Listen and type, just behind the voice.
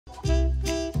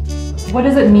what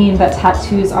does it mean that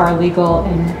tattoos are illegal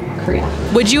in Korea?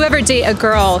 Would you ever date a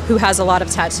girl who has a lot of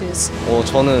tattoos?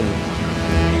 저는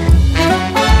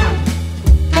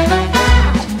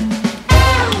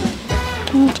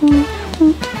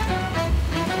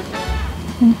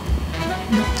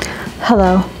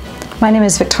Hello, my name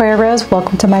is Victoria Rose.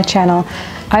 Welcome to my channel.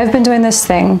 I've been doing this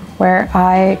thing where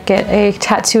I get a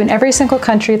tattoo in every single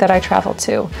country that I travel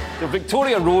to. So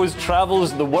Victoria Rose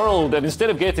travels the world, and instead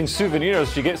of getting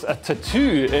souvenirs, she gets a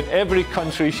tattoo in every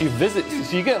country she visits.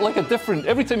 So you get like a different,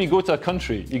 every time you go to a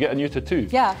country, you get a new tattoo.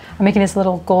 Yeah. I'm making this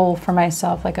little goal for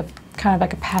myself, like a kind of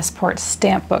like a passport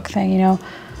stamp book thing, you know?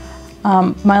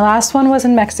 My last one was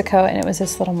in Mexico, and it was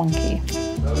this little monkey.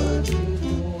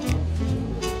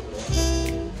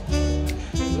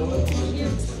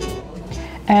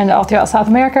 And all throughout South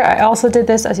America, I also did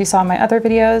this, as you saw in my other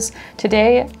videos.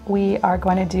 Today, we are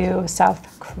going to do South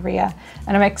Korea.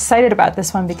 And I'm excited about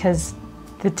this one because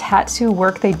the tattoo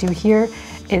work they do here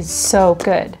is so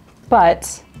good.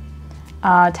 But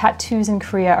tattoos in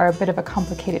Korea are a bit of a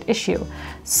complicated issue.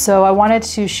 So I wanted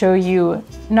to show you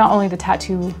not only the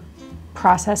tattoo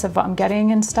process of what I'm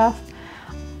getting and stuff,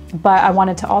 but I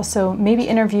wanted to also maybe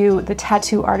interview the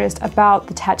tattoo artist about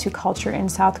the tattoo culture in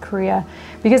South Korea,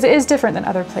 because it is different than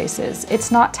other places.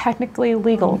 It's not technically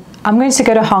legal. I'm going to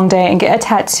go to Hwangdae and get a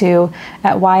tattoo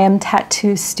at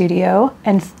Tattoo Studio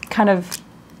and kind of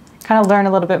learn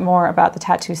a little bit more about the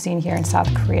tattoo scene here in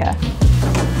South Korea.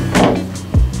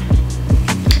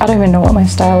 I don't even know what my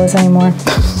style is anymore.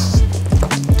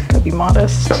 Gotta be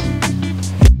modest.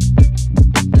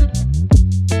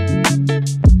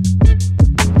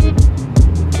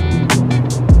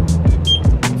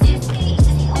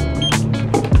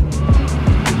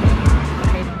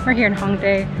 We're here in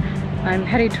Hwangdae. I'm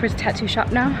heading towards a tattoo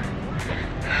shop now.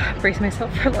 Brace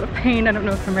myself for a lot of pain. I don't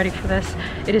know if I'm ready for this.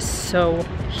 It is so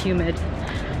humid.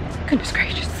 Goodness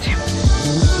gracious.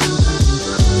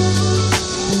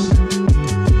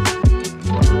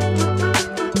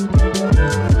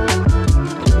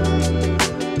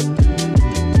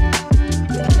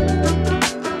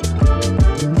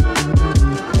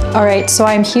 All right, so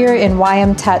I'm here in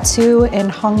Tattoo in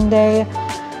Hwangdae,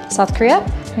 South Korea.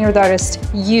 I'm here with the artist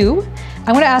Yu.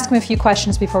 I want to ask him a few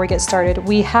questions before we get started.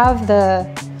 We have the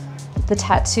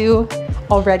tattoo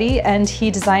already, and he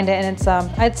designed it, and it's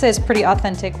I'd say it's pretty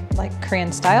authentic, like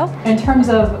Korean style. In terms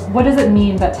of what does it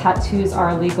mean that tattoos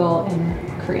are illegal in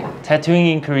Korea? Tattooing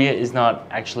in Korea is not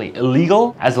actually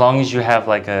illegal as long as you have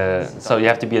like so you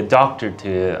have to be a doctor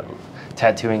to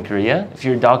tattoo in Korea. If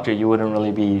you're a doctor, you wouldn't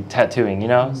really be tattooing, you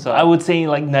know? So I would say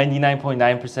like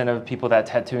 99.9% of people that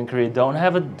tattoo in Korea don't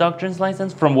have a doctor's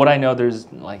license. From what I know, there's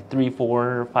like 3,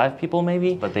 4, 5 people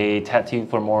maybe, but they tattoo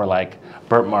for more like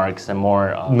birthmarks and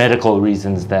more medical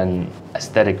reasons than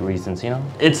aesthetic reasons, you know?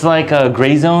 It's like a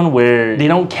gray zone where they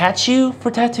don't catch you for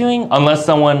tattooing unless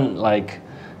someone like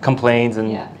complains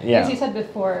and As you said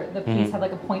before, the police have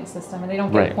like a point system, and they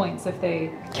don't get points if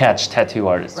they catch tattoo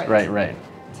artists. Right.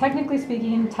 Technically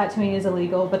speaking, tattooing is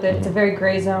illegal, but it's a very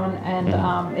gray zone, and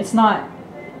it's not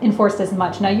enforced as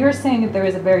much. Now, you're saying that there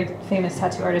is a very famous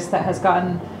tattoo artist that has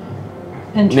gotten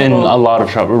in trouble. In a lot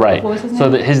of trouble, right. What was his name?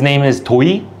 So his name is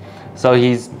Toi. So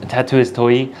he's tattooist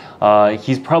Toi.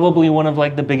 He's probably one of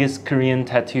like the biggest Korean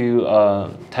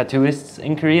tattooists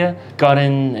in Korea. Got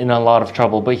in a lot of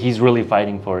trouble, but he's really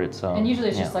fighting for it. So. And usually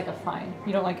it's just like a fine.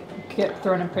 You don't like get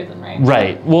thrown in prison, right?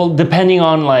 Right. Well, depending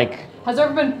on like. Has there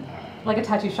ever been like a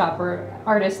tattoo shop or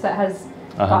artist that has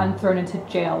gotten thrown into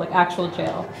jail, like actual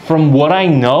jail? From what I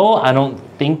know, I don't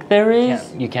think there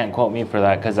is. You can't quote me for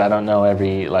that because I don't know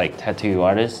every like tattoo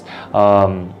artist.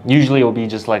 Usually it will be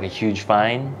just like a huge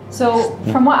fine. So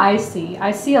from what I see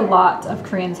a lot of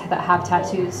Koreans that have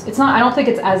tattoos. It's not, I don't think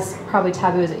it's as probably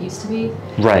taboo as it used to be.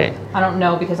 Right. I don't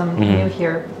know because I'm new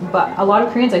here, but a lot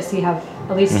of Koreans I see have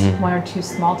at least 1 or 2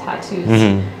 small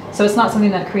tattoos. So it's not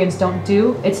something that Koreans don't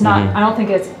do. It's not, I don't think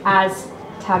it's as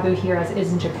taboo here as it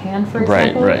is in Japan, for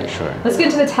example. Right, sure. Let's get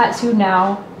into the tattoo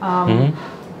now,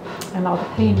 and all the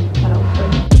pain that it'll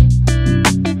bring.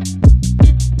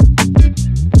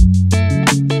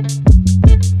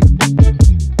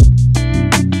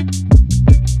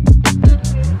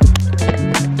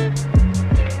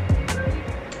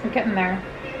 We're getting there.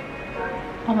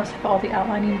 Almost have all the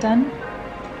outlining done.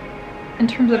 In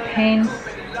terms of pain,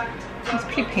 it's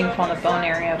pretty painful in the bone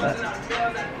area, but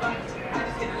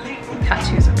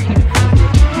tattoos are painful.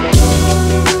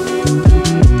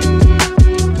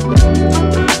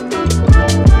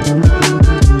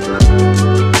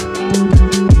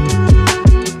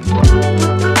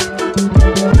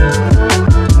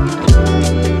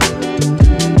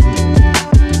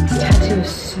 This tattoo is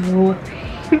so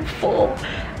painful. full.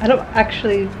 I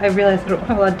realized I don't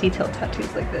have a lot of detailed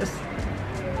tattoos like this.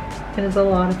 It is a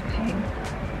lot of pain.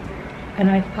 And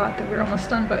I thought that we were almost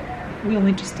done, but we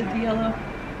only just did the yellow.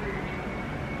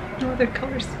 No other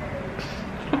colors.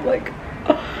 I'm like,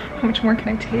 oh, how much more can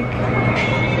I take?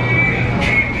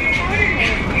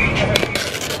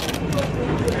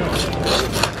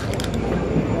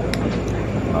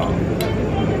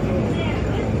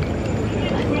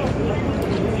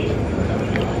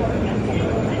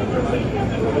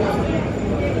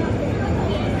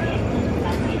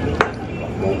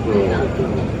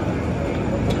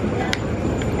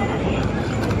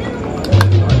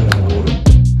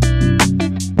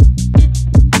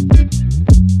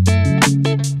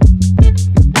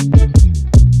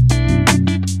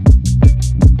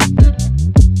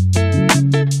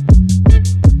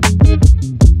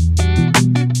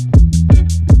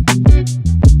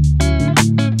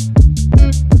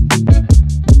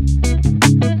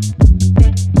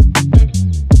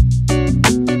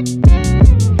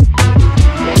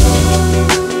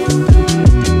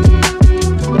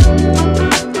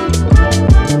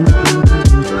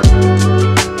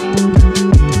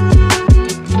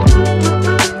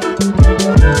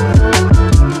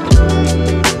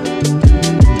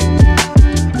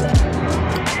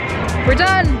 We're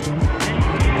done!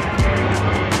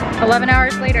 11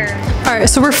 hours later. All right,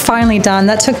 so we're finally done.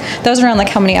 That was around like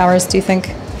how many hours do you think?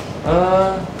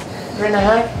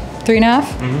 3.5. 3.5?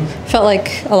 Mm-hmm. Felt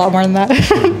like a lot more than that.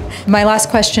 My last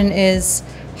question is,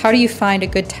 how do you find a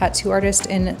good tattoo artist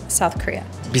in South Korea?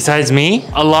 Besides me,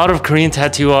 a lot of Korean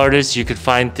tattoo artists you could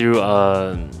find through,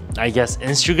 I guess,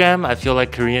 Instagram. I feel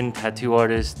like Korean tattoo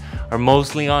artists are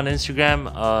mostly on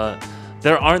Instagram.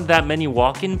 There aren't that many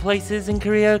walk-in places in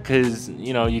Korea because,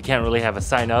 you know, you can't really have a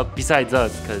sign up besides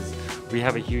us because we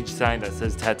have a huge sign that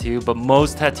says tattoo, but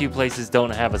most tattoo places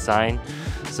don't have a sign.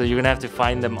 So you're gonna have to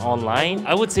find them online.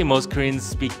 I would say most Koreans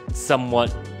speak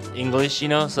somewhat English, you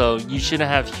know, so you shouldn't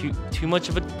have too much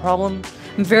of a problem.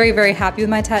 I'm very, very happy with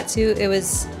my tattoo. It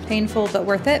was painful, but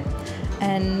worth it.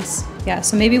 And yeah,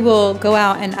 so maybe we'll go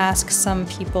out and ask some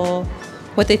people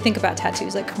what they think about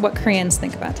tattoos, like what Koreans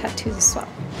think about tattoos as well.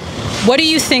 What do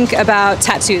you think about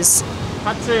tattoos?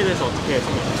 타투에 대해서 어떻게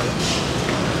생각하세요?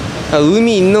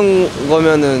 의미 있는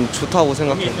거면은 좋다고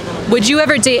생각해요. Would you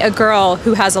ever date a girl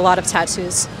who has a lot of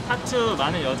tattoos? 타투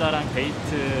많은 여자랑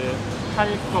데이트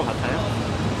할 것 같아요?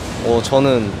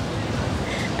 저는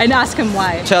And ask him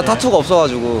why. 제가 타투가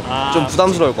없어가지고 좀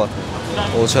부담스러울 것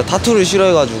같아요. 제가 타투를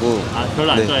싫어해가지고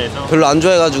별로 안 좋아해서? 별로 안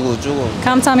좋아해가지고 조금.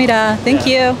 감사합니다. Thank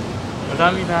you.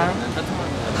 감사합니다.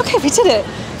 Okay, we did it.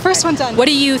 First one done. What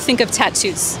do you think of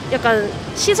tattoos? 약간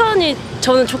시선이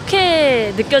저는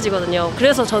좋게 느껴지거든요.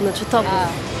 그래서 저는 좋다고.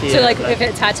 So like if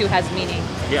a tattoo has meaning.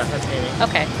 Yeah, that's meaning.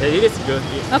 Okay. It is good.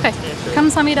 Okay.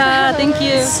 감사합니다. Thank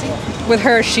you. With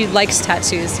her, she likes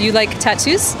tattoos. You like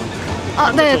tattoos?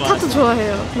 네, 타투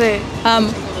좋아해요. 네.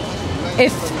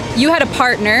 If you had a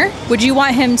partner, would you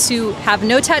want him to have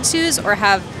no tattoos or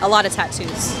have a lot of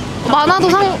tattoos? 많아도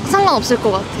상관없을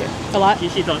것 같아요. A lot?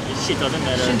 She doesn't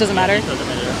matter. It doesn't matter. It doesn't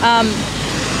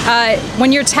matter.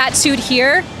 When you're tattooed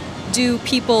here, do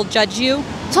people judge you?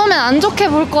 처음엔 안 좋게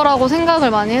볼 거라고 생각을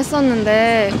많이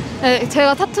했었는데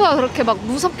제가 타투가 그렇게 막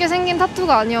무섭게 생긴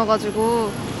타투가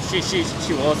아니어가지고 She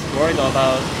was worried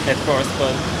about at first,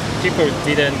 but people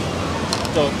didn't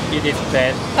thought it is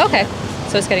bad. Okay.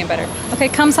 So it's getting better. Okay,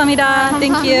 감사합니다.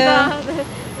 Thank you. 네.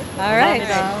 All right.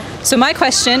 So my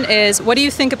question is, what do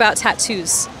you think about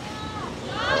tattoos?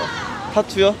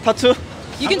 타투요? 타투?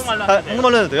 You can.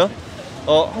 한국말로 해도 돼요?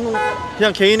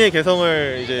 그냥 개인의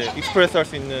개성을 이제 익스프레스 할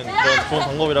수 있는 그런 좋은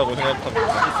방법이라고 생각합니다.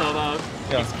 It's about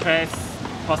express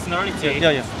personality.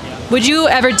 Yeah. Would you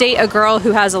ever date a girl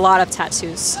who has a lot of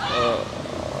tattoos?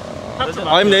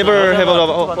 I'm never have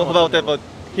about that, but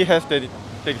he has that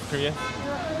experience.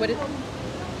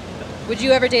 Would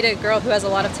you ever date a girl who has a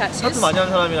lot of tattoos? 타투 많이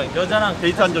하는 사람이랑 여자랑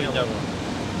데이트한 적 있냐고.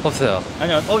 없어요.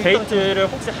 아니요. 데이트를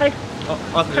혹시 할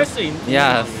수 있는?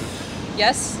 Yes.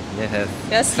 Yes. Yes.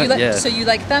 Yes. You like. Yes. So you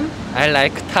like them? I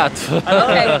like tattoo.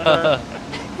 Okay.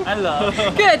 I love.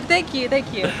 Good. Thank you.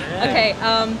 Thank you. Okay.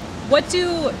 What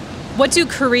do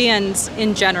Koreans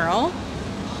in general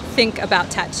think about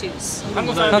tattoos?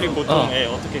 한국 사람들이 보통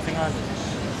어떻게 생각하세요?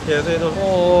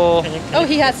 Oh,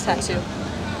 he has tattoo.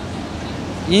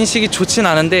 인식이 좋진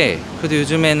않은데 그래도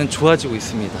요즘에는 좋아지고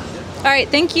있습니다. All right.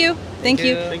 Thank you. Thank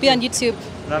you. Be on YouTube.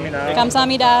 감사합니다.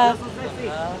 감사합니다.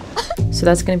 So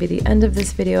that's going to be the end of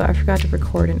this video. I forgot to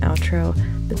record an outro,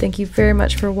 but thank you very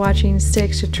much for watching. Stay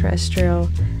extraterrestrial.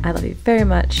 I love you very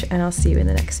much, and I'll see you in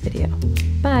the next video.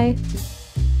 Bye.